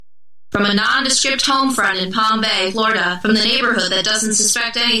From a nondescript home front in Palm Bay, Florida, from the neighborhood that doesn't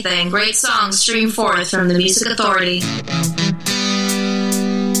suspect anything, great songs stream forth from the Music Authority.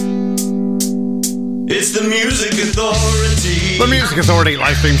 It's the Music Authority. The Music Authority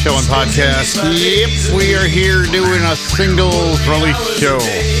live stream show and podcast. Yep, we are here doing a singles release show.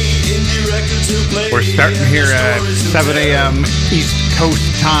 We're starting here at 7 a.m. East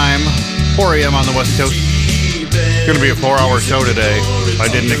Coast time, 4 a.m. on the West Coast. It's going to be a 4-hour show today. I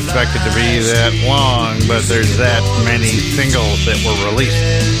didn't expect it to be that long, but there's that many singles that were released.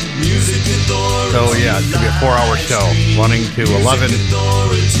 So yeah, it's going to be a 4-hour show, running to 11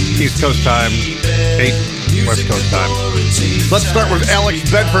 East Coast time, 8 West Coast time. Let's start with Alex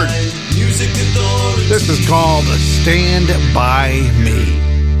Bedford. This is called Stand By Me.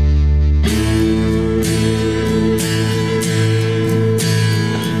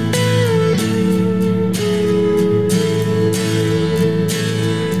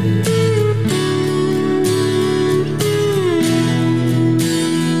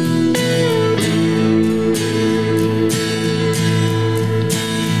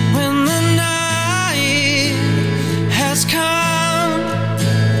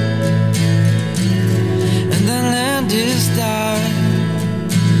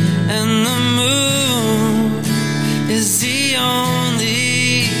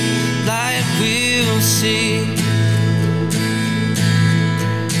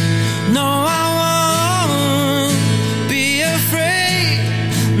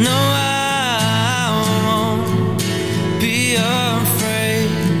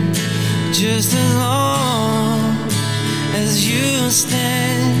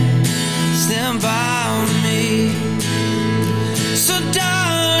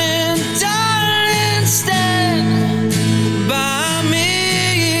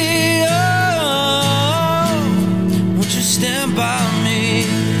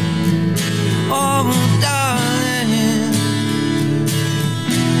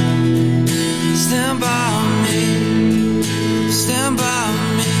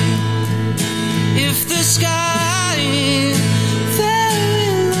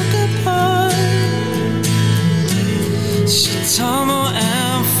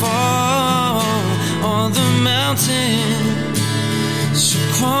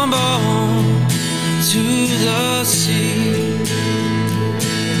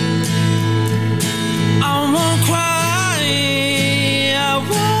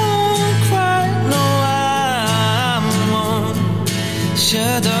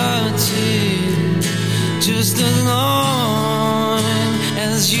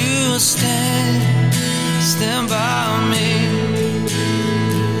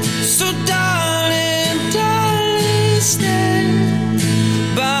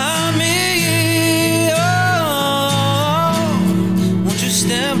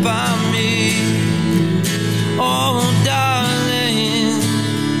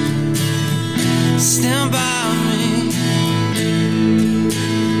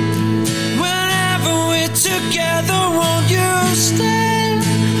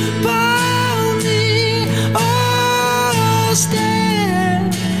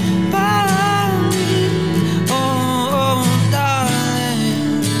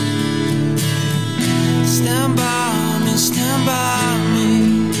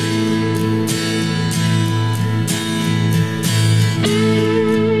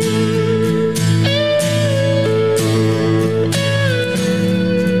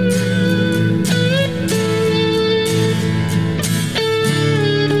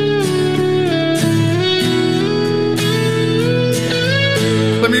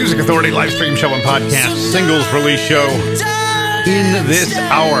 Authority live stream show and podcast singles release show. In this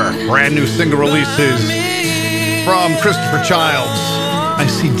hour, brand new single releases from Christopher Childs, I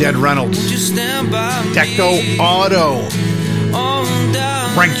See Dead Reynolds, Deco Auto,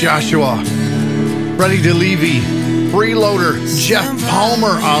 Frank Joshua, Freddie DeLevy, Freeloader, Jeff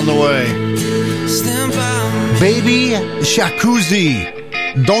Palmer on the way, Baby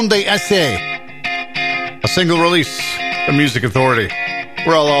Shakuzi, Donde Ese, a single release from Music Authority.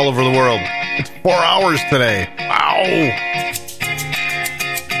 We're all over the world. It's 4 hours today. Wow.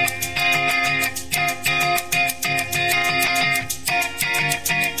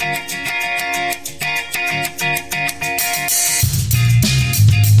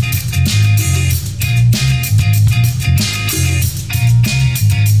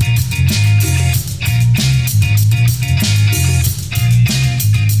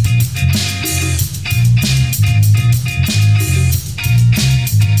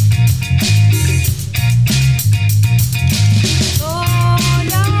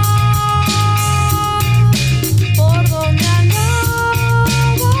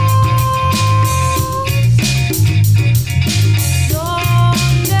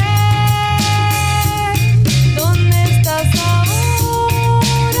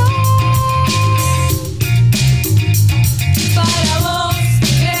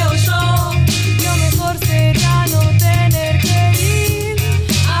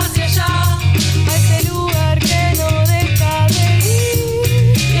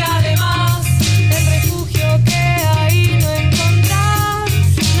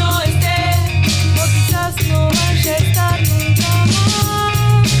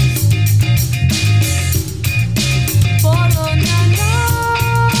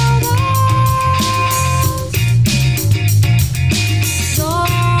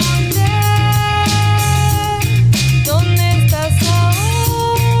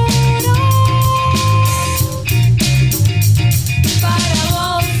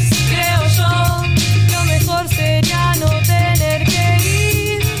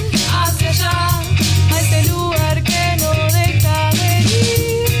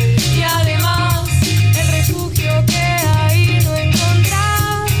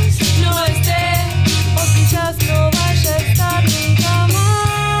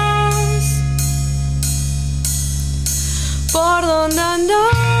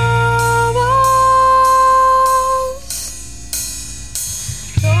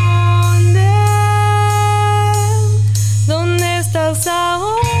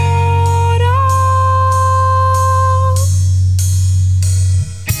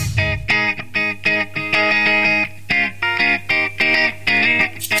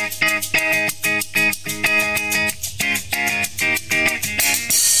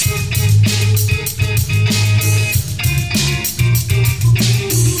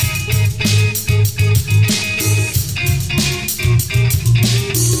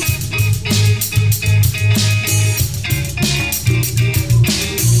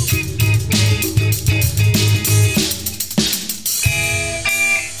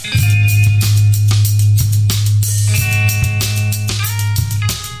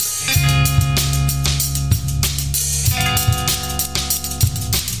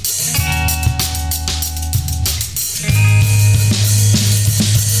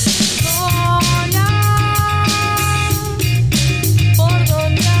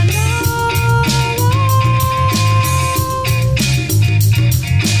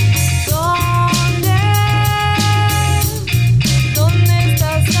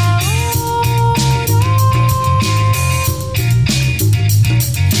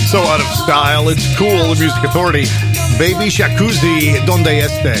 style. It's cool. The Music Authority. Baby Shakuzi, Donde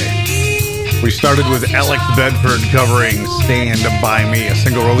Este. We started with Alex Bedford covering Stand By Me, a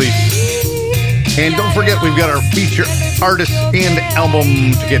single release. And don't forget, we've got our feature artist and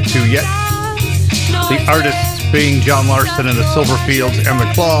album to get to yet. The artists being John Larson and the Silverfields and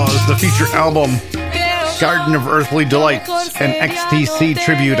the Claws. The feature album, Garden of Earthly Delights, an XTC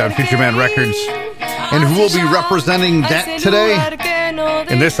tribute on Future Man Records. And who will be representing that today?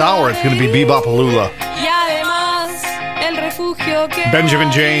 In this hour, it's going to be Bebopalula.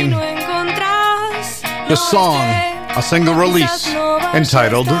 Benjamin Jane. The song, a single release,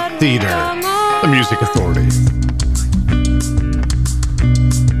 entitled Theater. The Music Authority.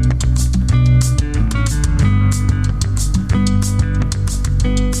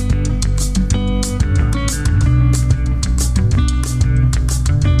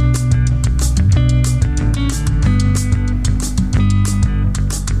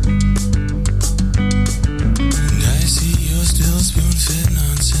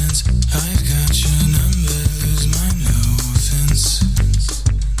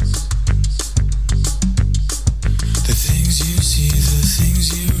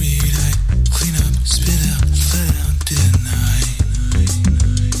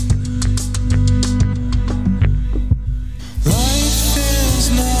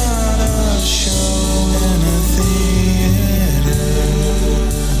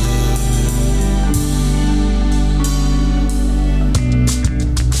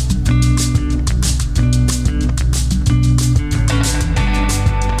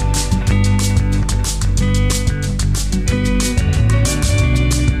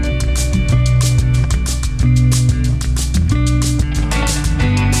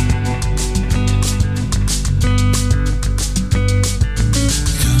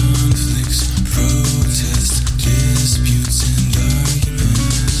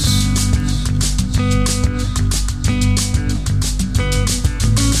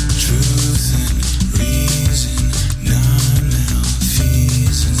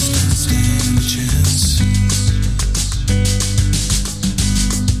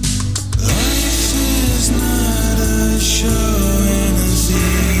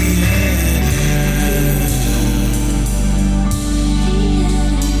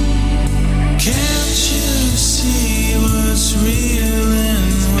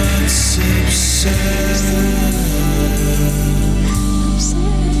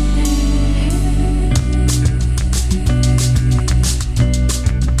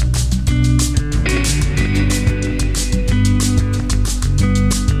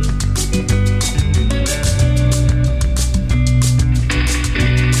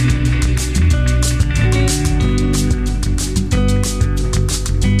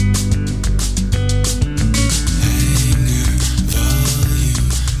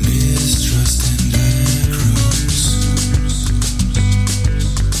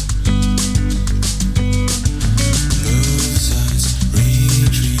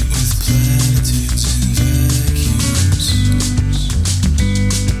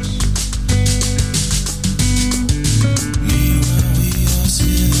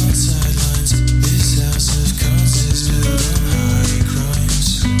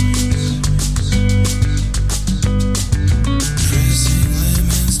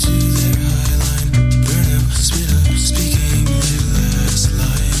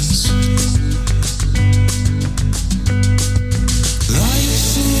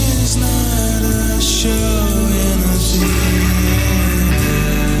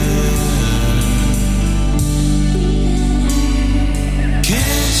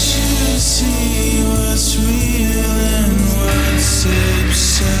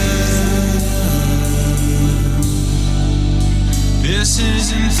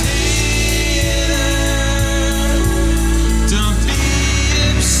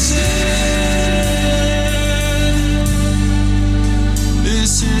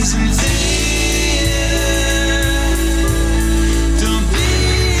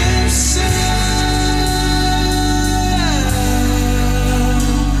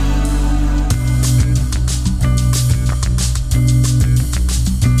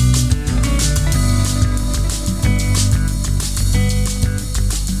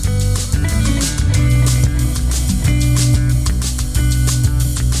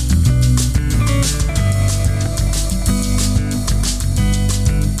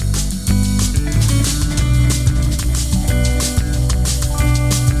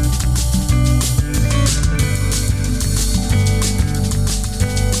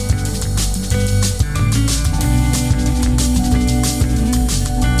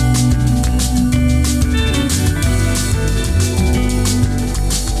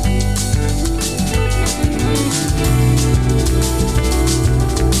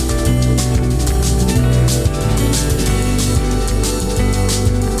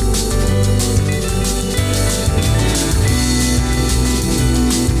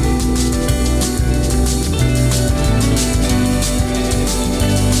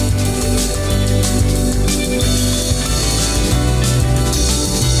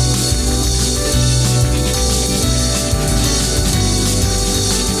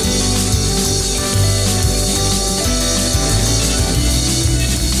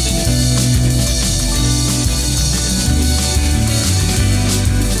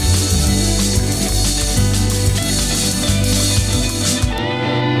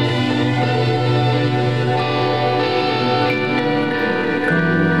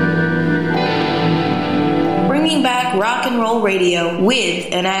 rock and roll radio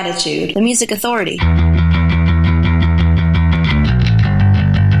with an attitude. The Music Authority.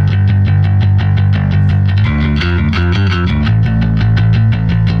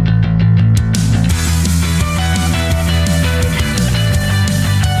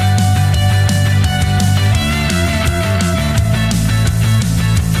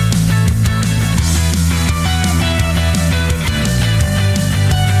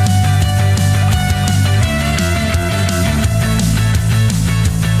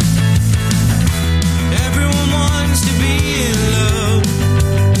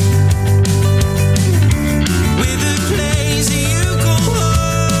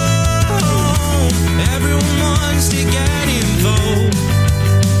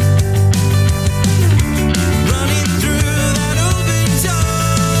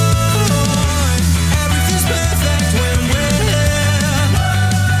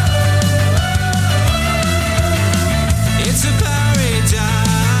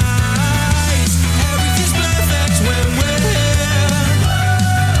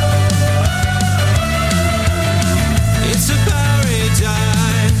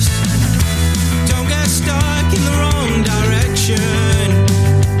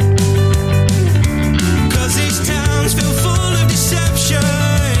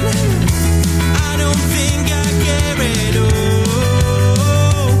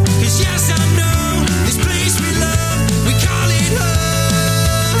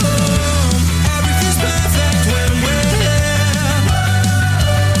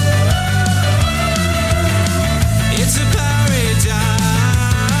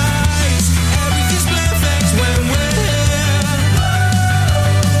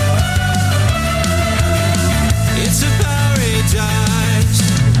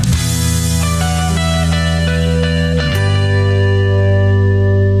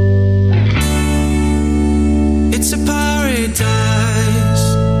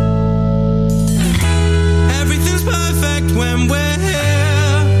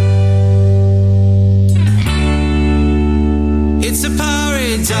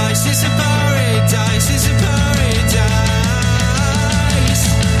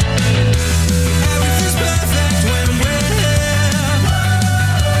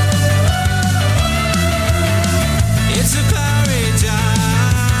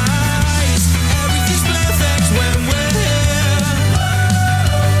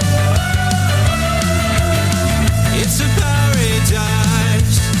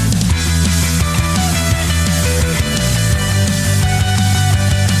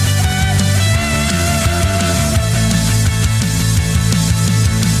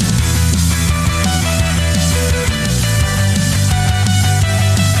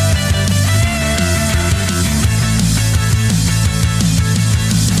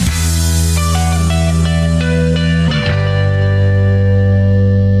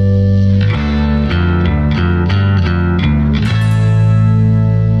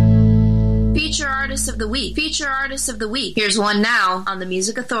 Feature Artist of the Week. Here's one now on the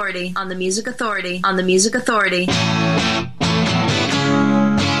Music Authority, on the Music Authority, on the Music Authority.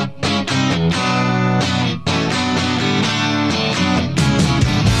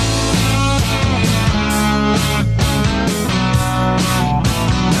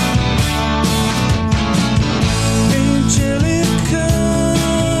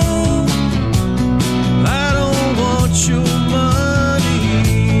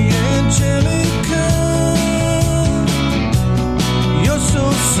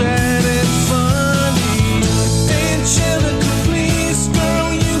 Sad and funny, Angelica.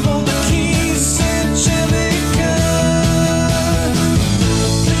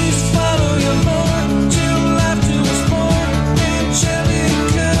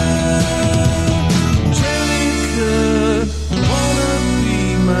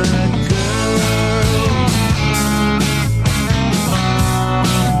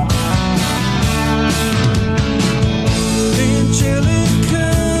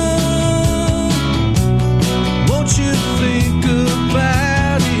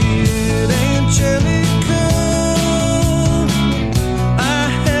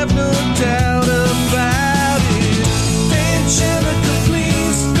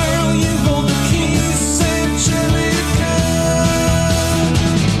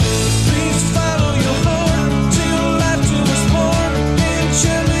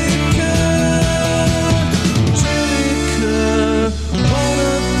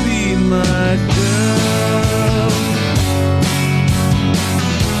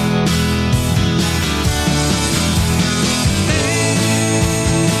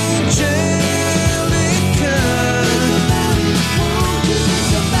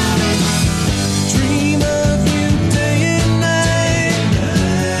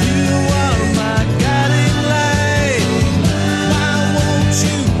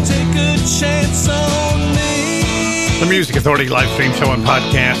 Authority live stream show and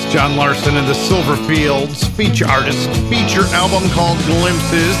podcast. John Larson and the Silverfields feature artist feature album called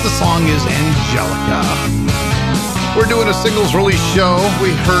Glimpses. The song is Angelica. We're doing a singles release show. We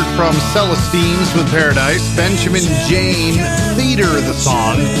heard from Celestines with Paradise, Benjamin Jane, Theater, the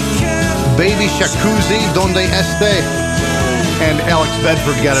song, Baby Shakuzi, Donde Este, and Alex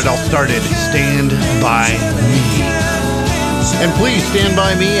Bedford got it all started, Stand By Me. And please stand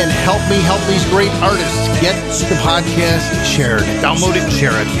by me and help these great artists get the podcast shared. Download it and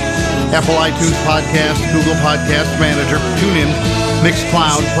share it. Apple iTunes Podcast, Google Podcast Manager, TuneIn,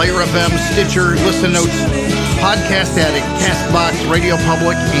 Mixcloud, Player FM, Stitcher, Listen Notes, Podcast Addict, CastBox, Radio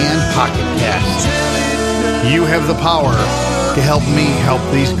Public, and Pocket Cast. You have the power to help me help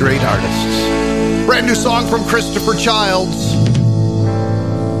these great artists. Brand new song from Christopher Childs.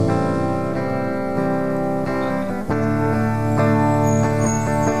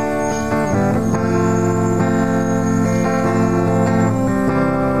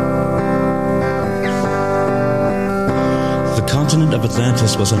 The continent of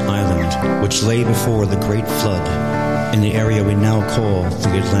Atlantis was an island which lay before the Great Flood in the area we now call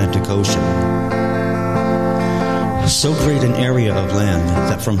the Atlantic Ocean. So great an area of land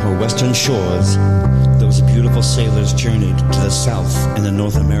that from her western shores, those beautiful sailors journeyed to the south and the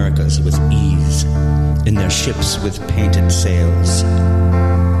North Americas with ease in their ships with painted sails.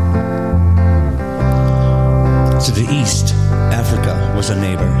 To the east, Africa was a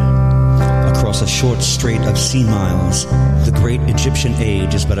neighbor. Across a short strait of sea miles, the great Egyptian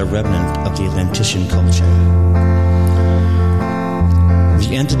age is but a remnant of the Atlantean culture.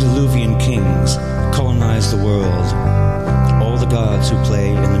 The antediluvian kings colonized the world. All the gods who play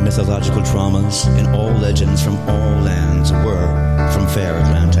in the mythological dramas and all legends from all lands were from fair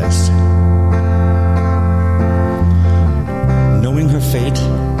Atlantis. Knowing her fate,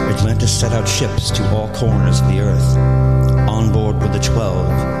 Atlantis set out ships to all corners of the earth. On board were the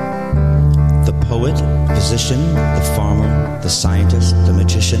 12. The poet, physician, the farmer, the scientist, the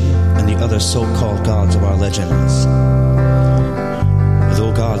magician, and the other so-called gods of our legends.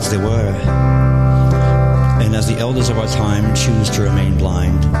 Though gods they were. And as the elders of our time choose to remain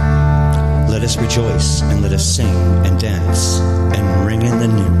blind, let us rejoice and let us sing and dance and ring in the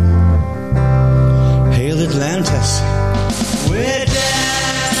new. Hail Atlantis! We're down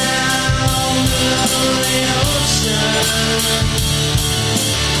below the ocean.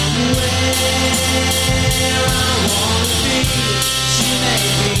 Where I wanna be, she may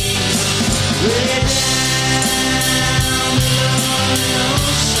be. We're down below the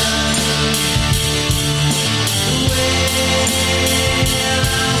ocean. Where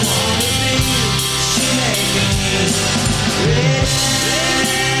I wanna be, she may be. We're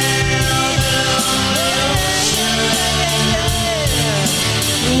down below the ocean.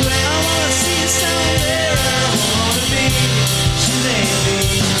 Where I wanna see you somewhere I wanna be, she may be.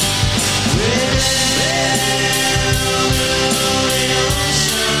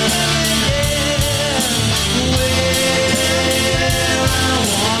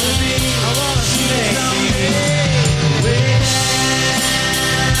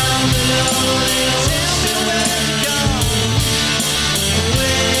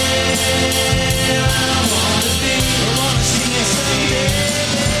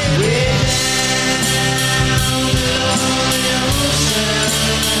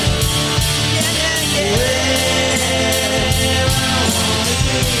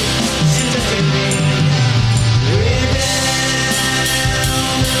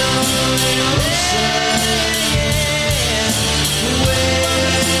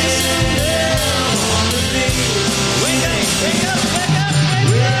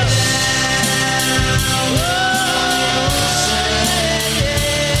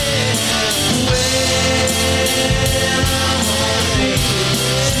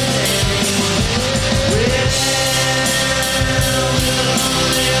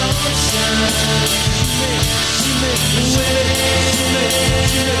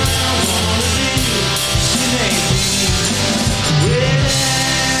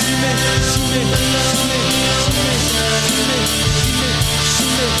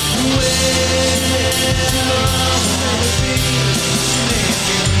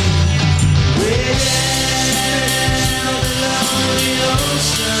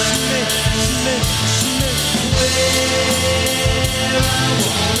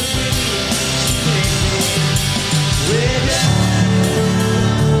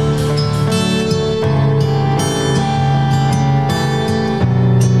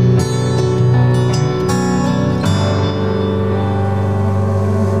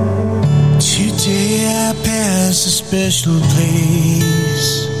 Special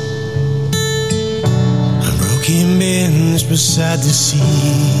place, a broken bench beside the sea.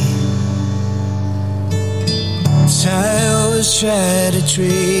 I always try to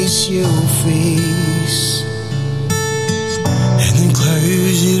trace your face, and the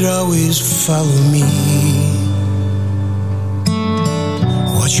clouds that always follow me.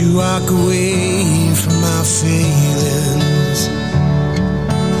 Watch you walk away from my feelings.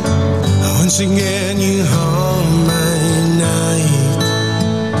 Once again you haunt my night.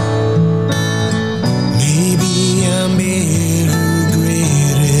 Maybe I'm better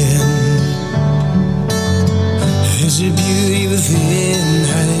regretting. There's a beauty within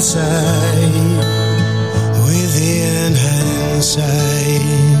hindsight, within hindsight,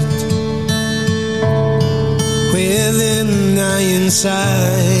 within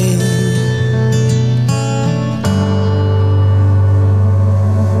hindsight.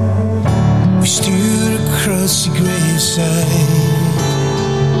 We stood across the graveside.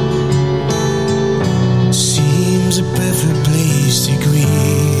 Seems a perfect place to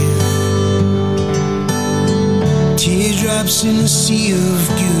grieve. Teardrops in a sea of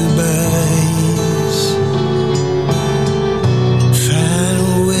goodbyes,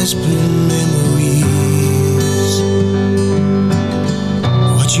 final whispered memories.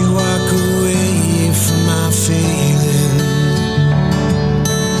 Watch you walk away from my feeling.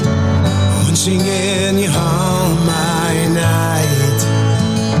 Once again you haunt my night.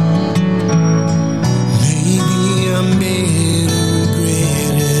 Maybe I'm better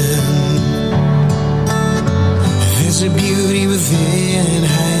regretting. There's a beauty within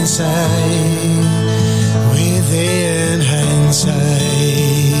hindsight, within hindsight,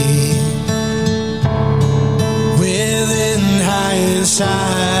 within hindsight,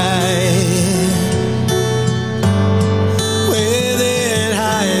 within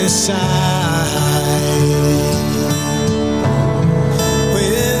hindsight,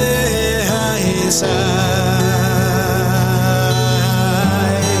 within hindsight.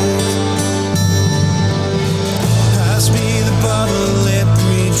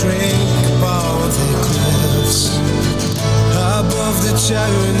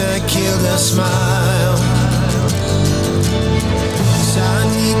 When I killed a smile, 'cause I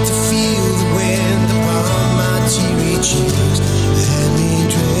need to feel the wind upon my teary cheeks. Let me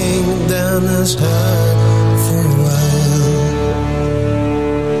drink down this heart for a while.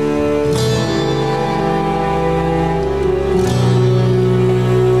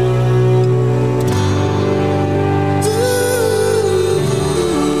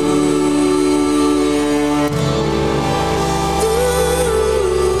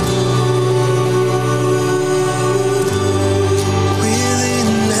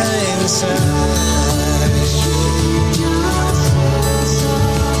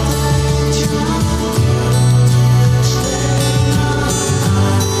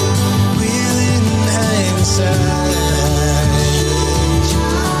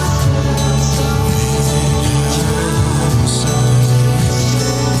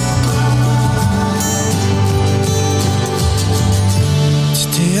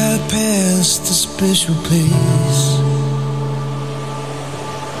 Special place,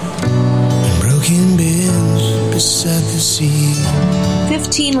 a broken bench beside the sea.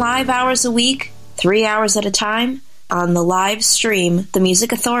 15 live hours a week, 3 hours at a time, on the live stream, The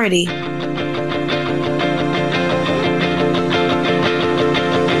Music Authority.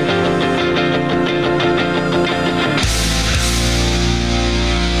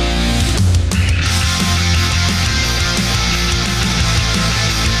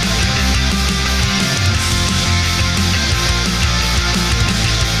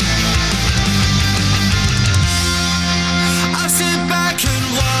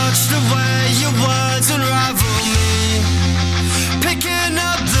 Unravel me, picking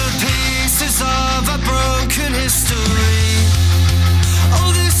up the pieces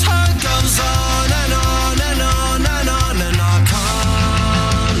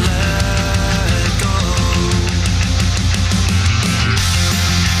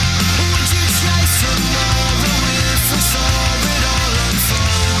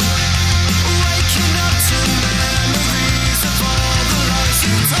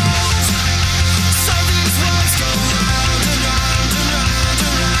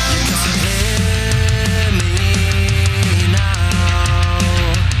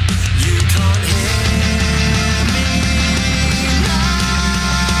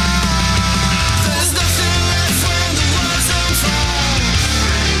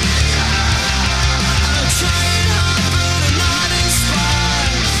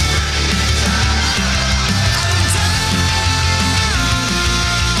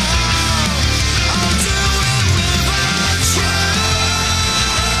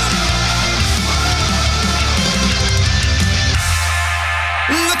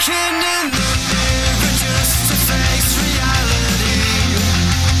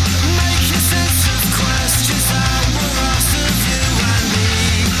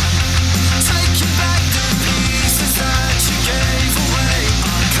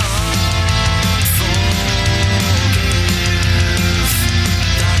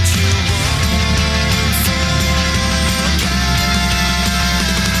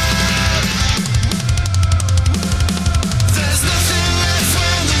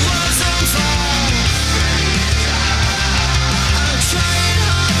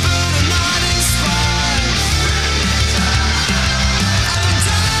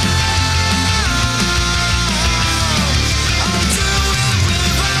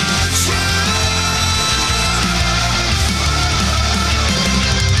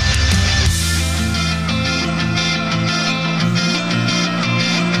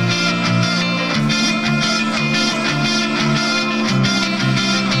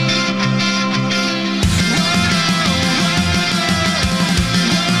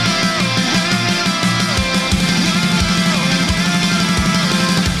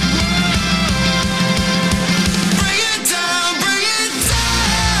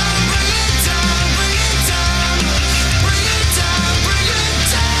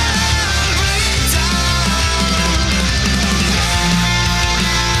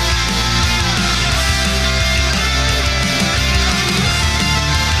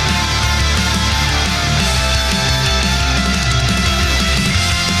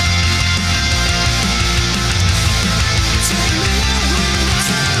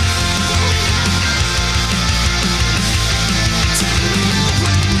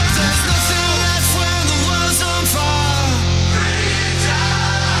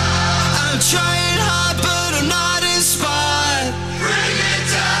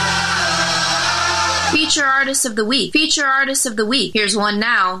Feature Artist of the Week. Feature Artist of the Week. Here's one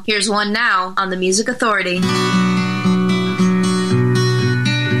now. Here's one now on the Music Authority.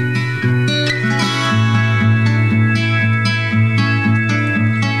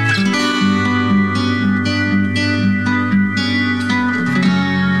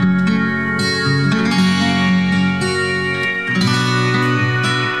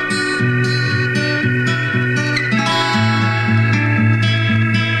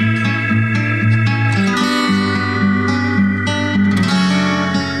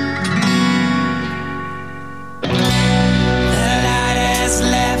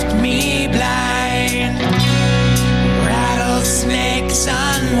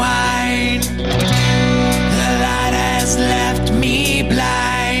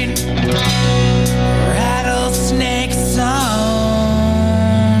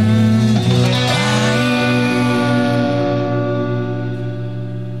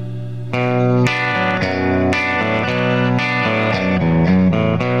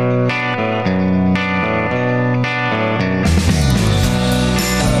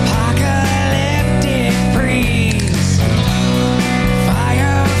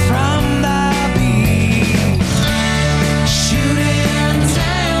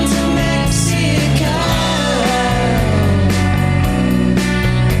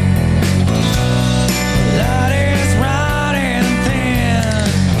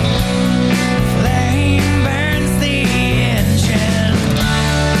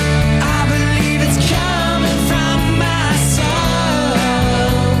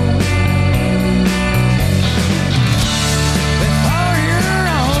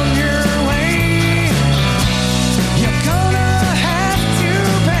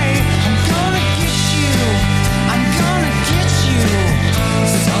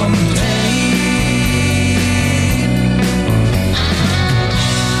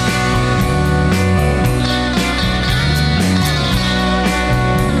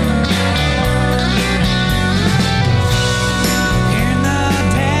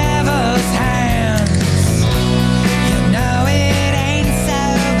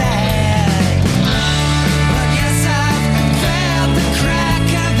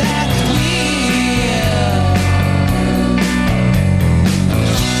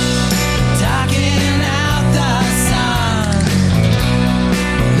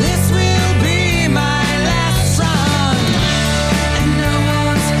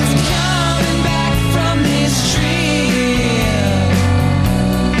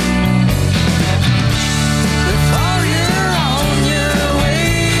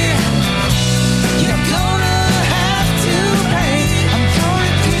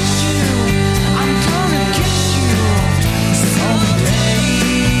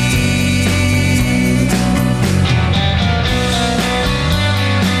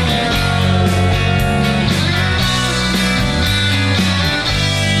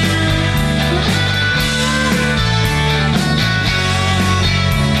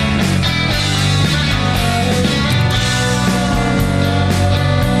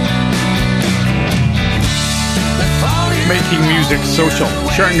 Music Social,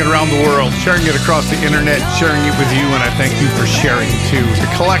 sharing it around the world, sharing it across the internet, sharing it with you, and I thank you for sharing too. The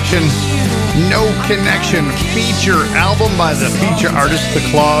collection, No Connection feature album by the feature artist The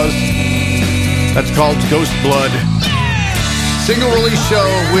Claws. That's called Ghost Blood. Single release show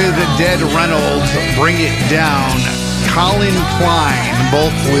with Dead Reynolds, Bring It Down. Colin Klein,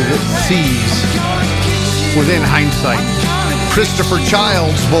 both with C's, Within Hindsight. Christopher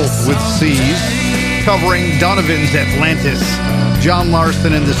Childs, both with C's, covering Donovan's Atlantis. John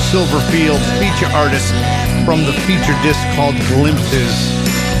Larson and the Silverfields, feature artist from the feature disc called Glimpses.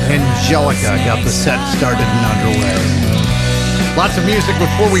 Angelica got the set started and underway. Lots of music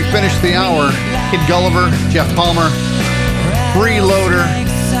before we finish the hour. Kid Gulliver, Jeff Palmer, Freeloader,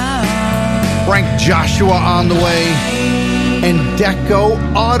 Frank Joshua on the way, and Deco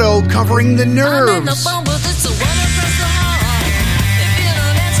Auto covering The Nerves.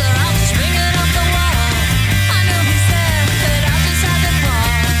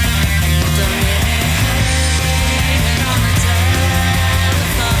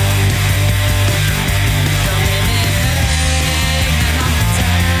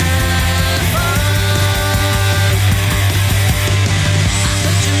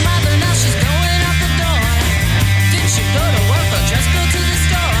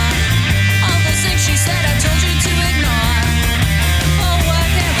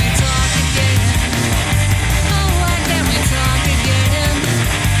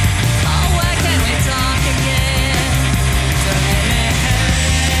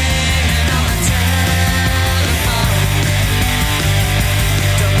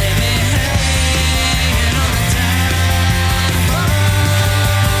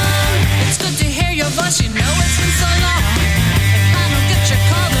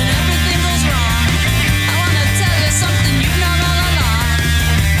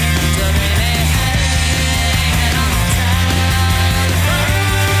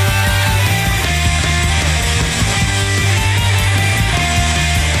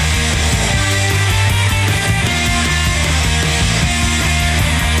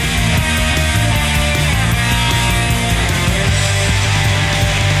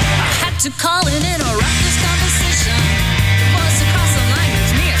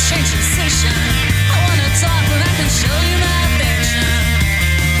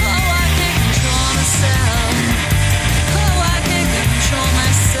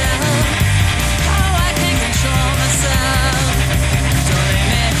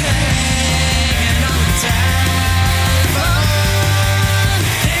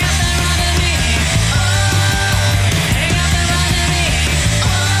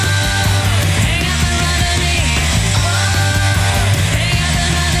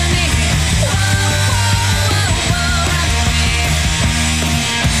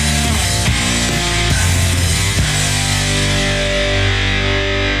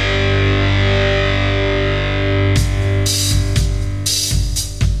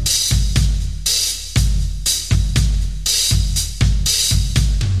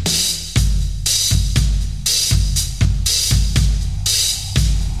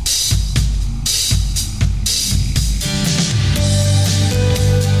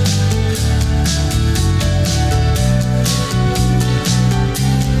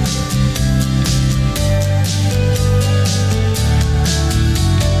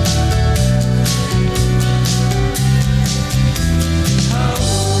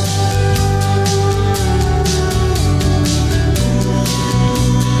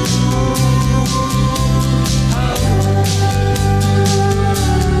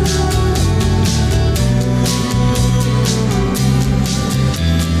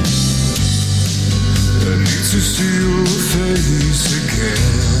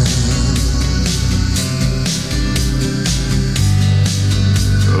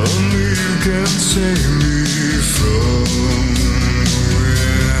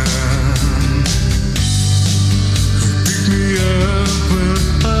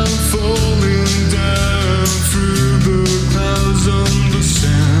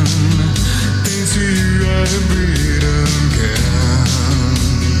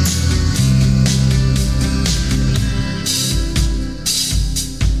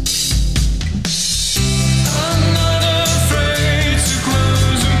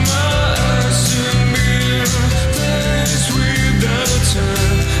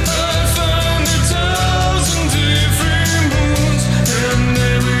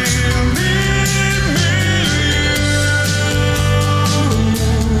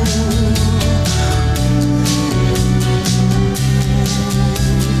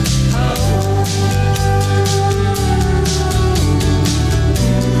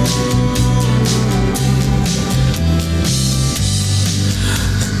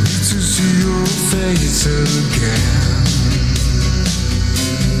 see your face again.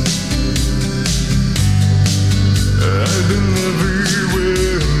 I've been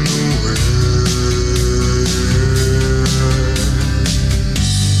everywhere, nowhere.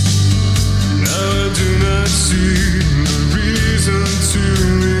 Now I do not see the reason to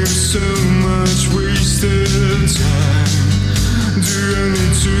live so much wasted time. Do I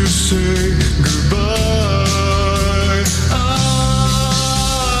need to say goodbye?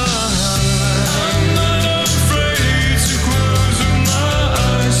 I'm not afraid to close my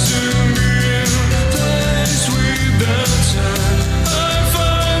eyes to be in a place without time. I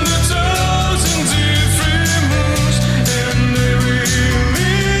find 1,000 different moves and they will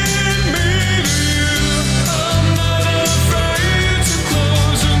lead me to you. I'm not afraid to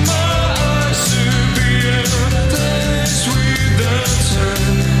close my eyes to be in a place without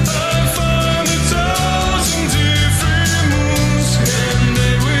time. I find 1,000 different moves and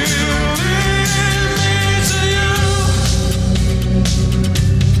they will lead me to you.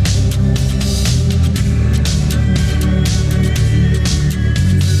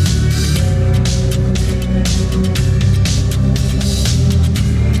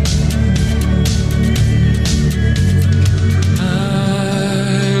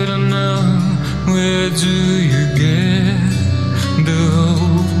 I don't know, where do you get the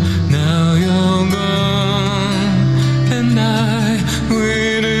hope? Now you're gone, and I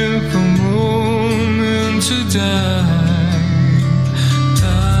waited for a moment to die.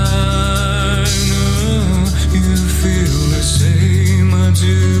 I know you feel the same, I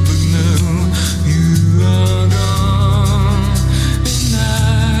do, but no, you are gone, and I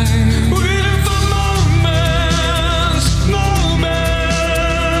waited for moments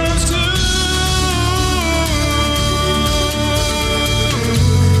to die.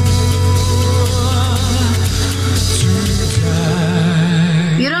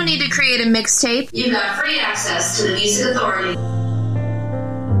 You don't need to create a mixtape. You've got free access to the Music Authority.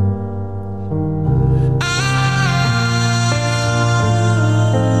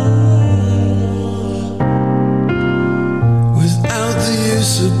 Without the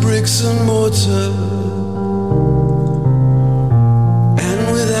use of bricks and mortar, and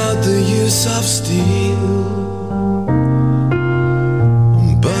without the use of steel,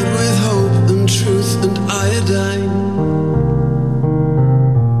 but with hope and truth and iodine,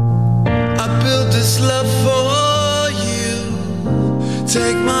 I built this love for you.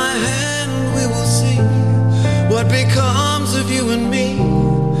 Take my hand, we will see what becomes of you and me.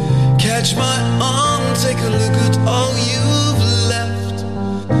 Catch my arm, take a look at all you've left.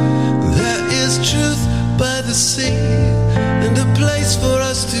 There is truth by the sea, and a place for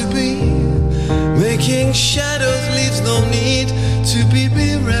us to be. Making shadows leaves no need to be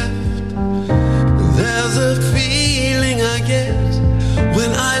bereft. There's a feeling I get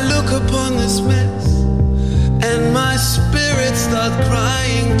when I look upon this mess, and my spirit starts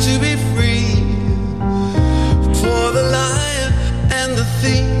crying to be free. For the liar and the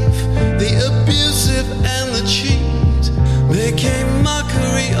thief, the abusive and the cheat, make a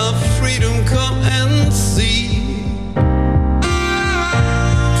mockery of freedom, come and see.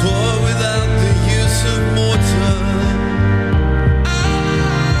 For without the use of mortar,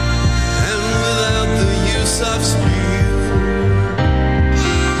 and without the use of steel,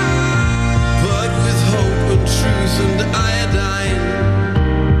 but with hope and truth and iodine,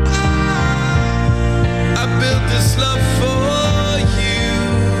 I built this love for you.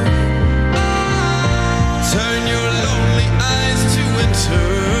 Turn your lonely eyes to winter.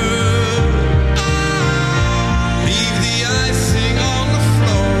 Leave the icing on the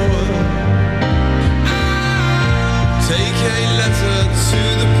floor. Take a letter to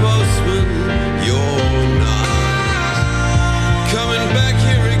the postman. You're not coming back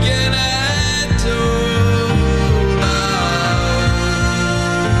here again at all.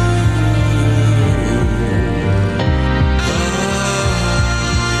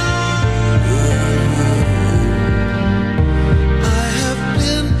 I have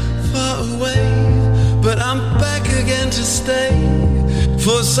been far away, but I'm back again to stay.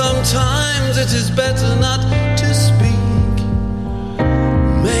 For sometimes it is better not to speak.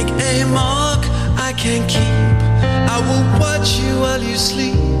 Make a mark I can keep. I will watch you while you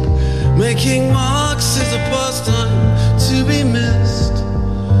sleep. Making marks is a pastime to be missed.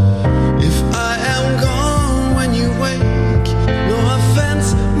 If I am gone when you wake, no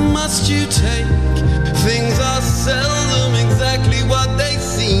offense must you take. Things are seldom exactly what they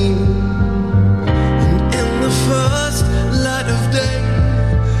seem. And in the first light of day,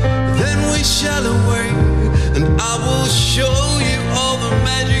 then we shall awake, and I will show you all the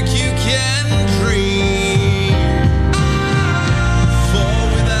magic you can dream. For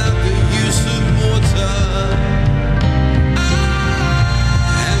without the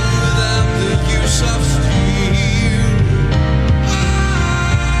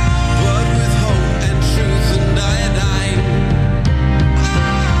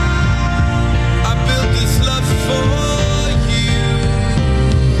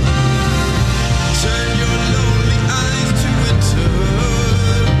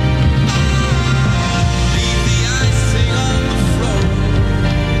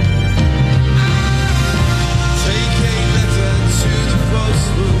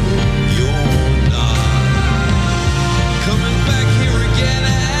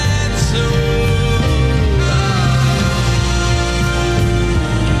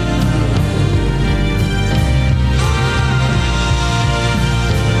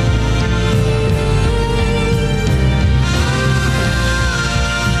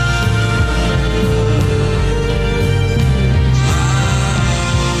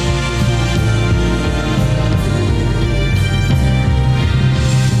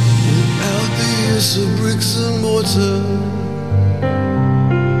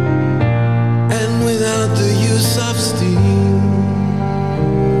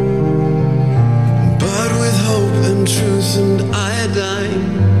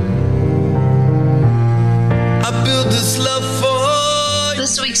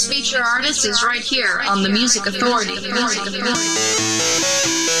East is right here on the Music Authority.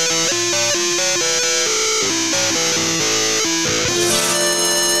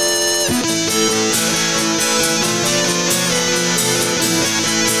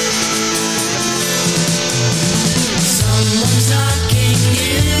 Someone's knocking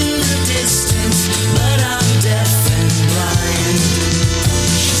in the distance, but I'm deaf and blind.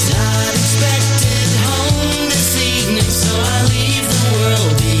 She's not expected home this evening, so I leave the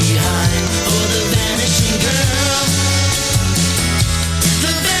world behind. For the vanishing girl,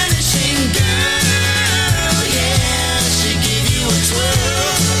 yeah, she give you a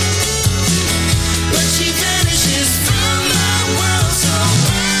twirl, but she vanishes from my world. So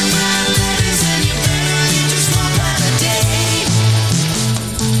burn my letters and you better leave just one kind of day.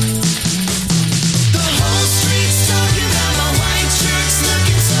 The whole street's talking about my white shirts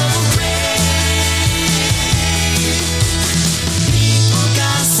looking so great. People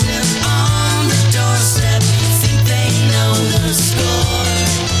gossip on the doorstep, think they know the score.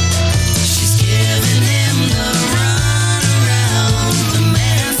 She's giving him the runaround, the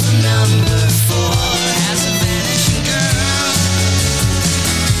man from number 4 has a vanishing girl.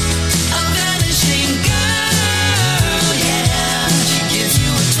 A vanishing girl, yeah, she gives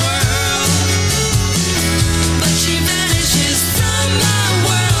you a twirl, but she vanishes from my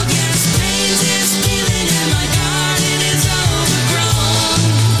world. Yes, pains is stealing and my garden is overgrown.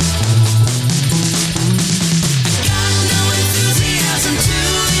 I got no enthusiasm to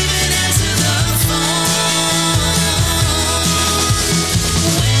even answer the phone.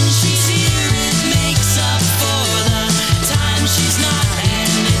 When she's here, it makes up for the time she's not,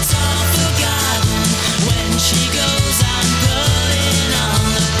 and it's all forgotten. When she goes, I'm pulling on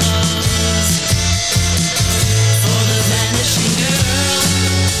the post for the vanishing girl.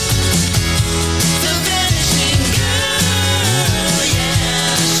 The vanishing girl,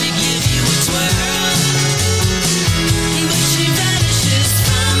 yeah, she gives you a twirl, but she vanishes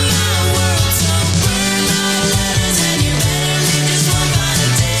from my world. So burn my letters and you better leave just one by the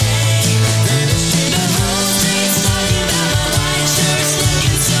day. The whole street's talking about my white shirts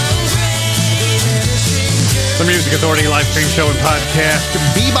looking so great. The Music Authority live stream show and podcast.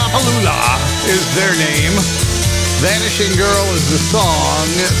 Bebopalula is their name. Vanishing Girl is the song.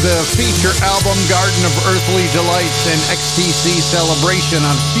 The feature album, Garden of Earthly Delights and XTC Celebration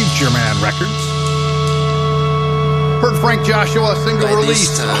on Future Man Records. Heard Frank Joshua, single By this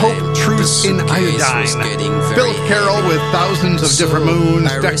release, time, Hope, Truth the in suitcase was getting Iodine. very Phil Carroll heavy. with Thousands of So Different Moons, I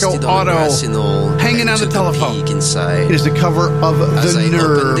Deco rested on the Auto, grassy knoll Hanging and on the took a Telephone. peek inside. It is the cover of As The I opened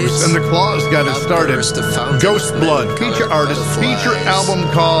Nerves, it, and the Claws got it out started. burst a fountain Ghost of Blood, many-colored feature artist, feature butterflies. album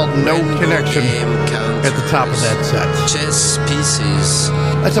called No Rainbow Connection game at the top of that set. Chess pieces.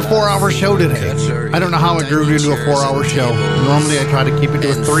 That's a 4-hour show today. I don't know how it grew into a 4-hour show. Normally I try to keep it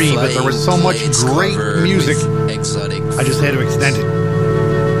to a 3, but there was so much great music, I just had to extend it.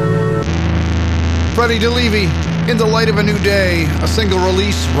 Freddie DeLevy, In the Light of a New Day, a single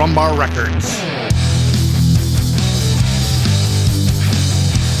release, Rumbar Records.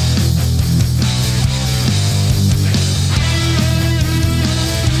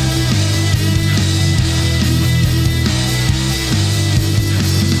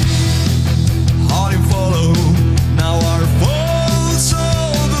 Hard and follow, now our faults,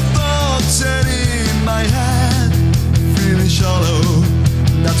 all the thoughts set in my head, feeling shallow,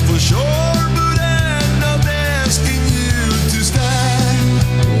 that's for sure, but I'm not asking you to stay.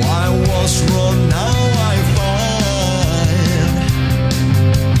 Why was wrong, now I find,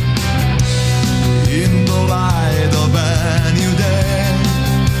 in the light of a new day,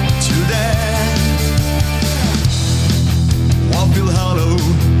 today, I feel hollow.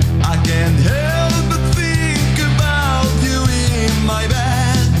 I can't help but think about you in my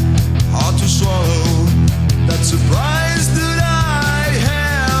bed. Hard to swallow that surprise that I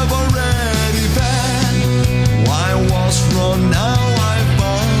have already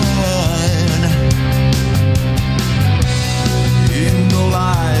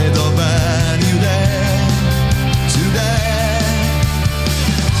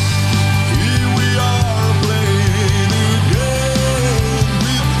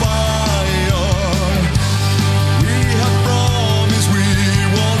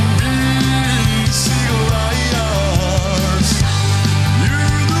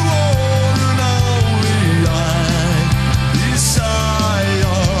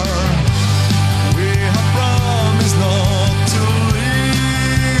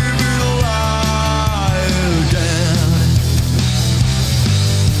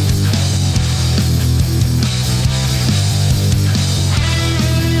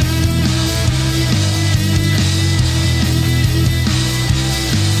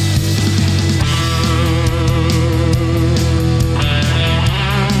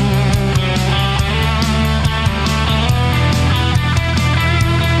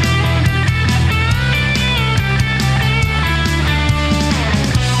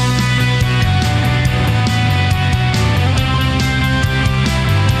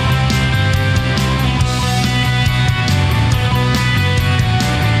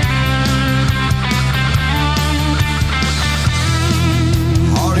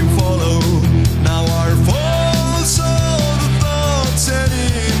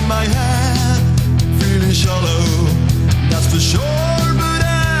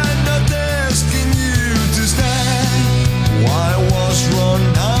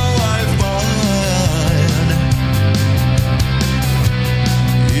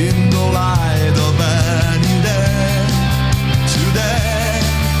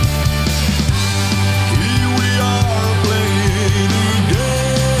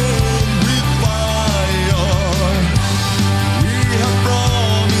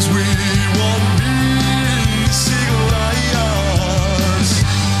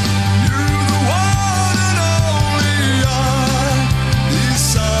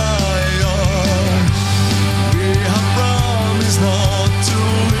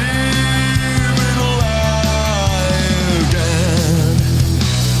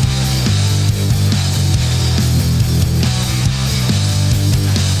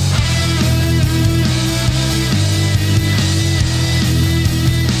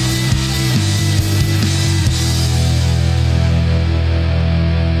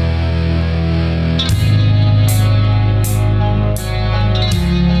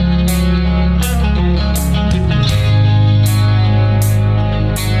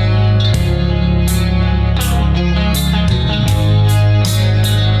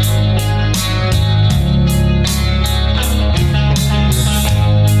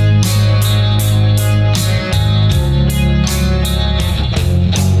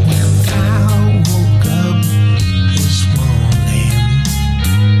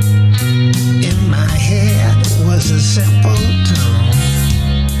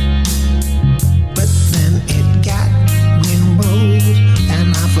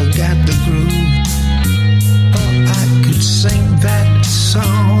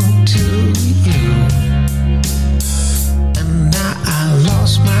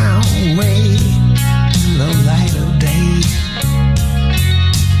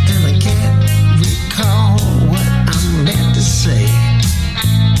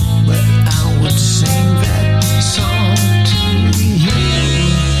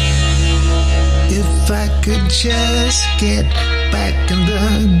just get back in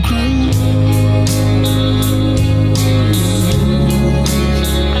the groove.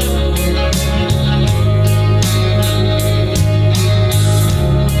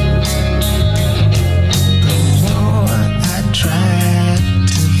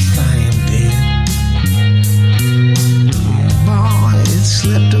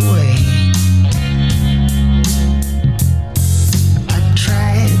 Slipped away. I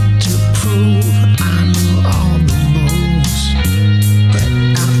tried to prove I knew all the moves, but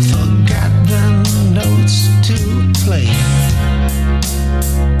I forgot the notes to play.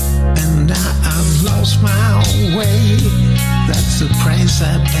 And now I've lost my way. That's the price I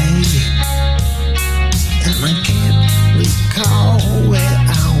pay. And I can't recall where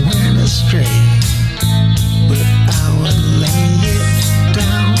I went astray, but I would lay it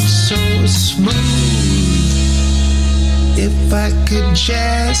down so smooth. If I could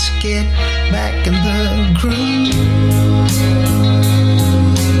just get back in the groove.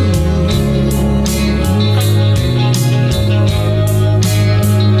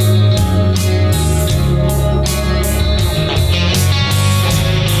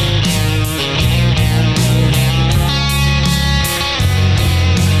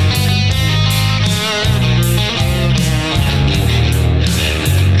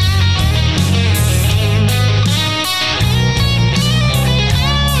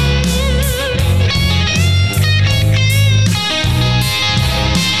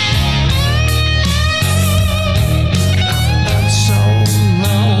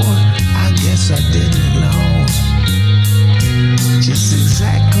 I didn't know just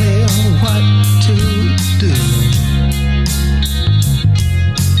exactly what to do.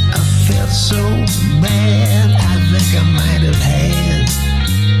 I felt so bad, I think I might have had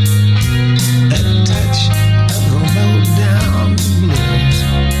a touch of the low down blues.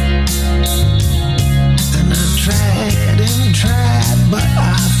 And I tried and tried, but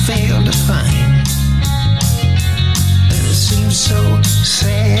I failed to find. It seems so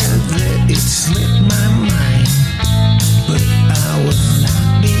sad that it slipped my mind, but I would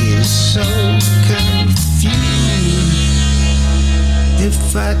not be so confused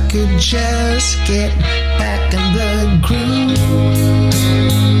if I could just get back in the groove.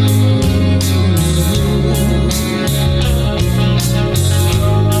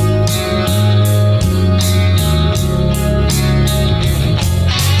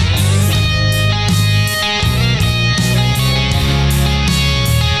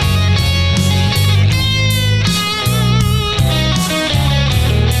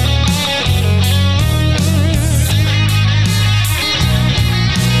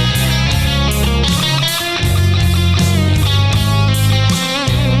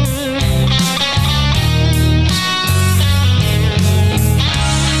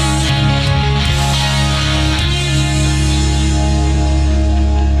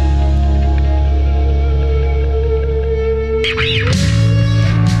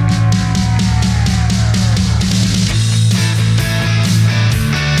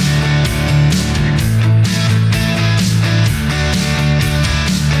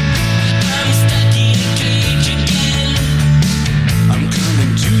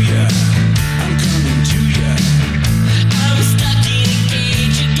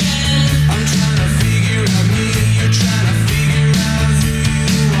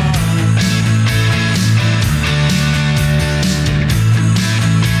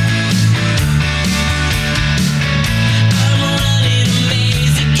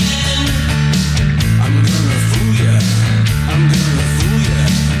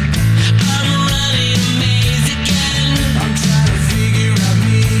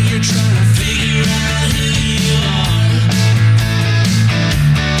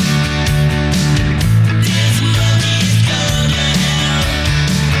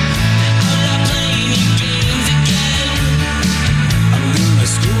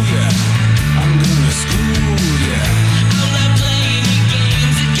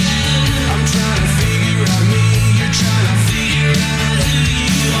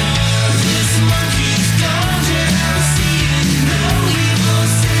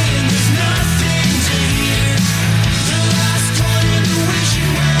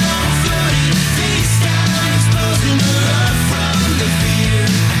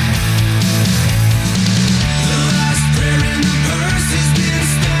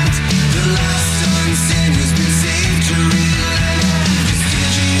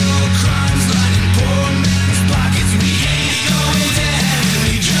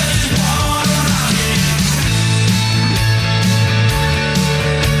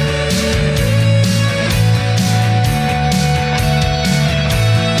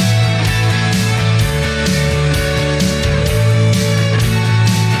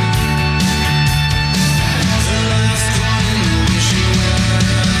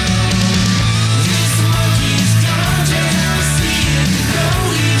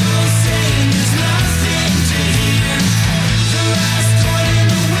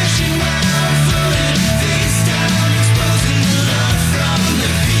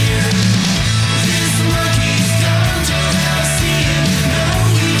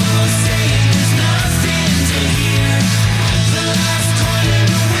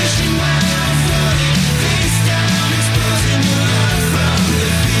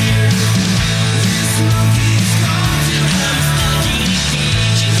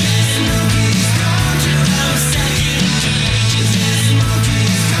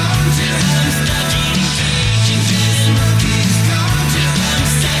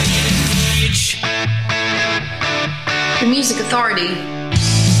 authority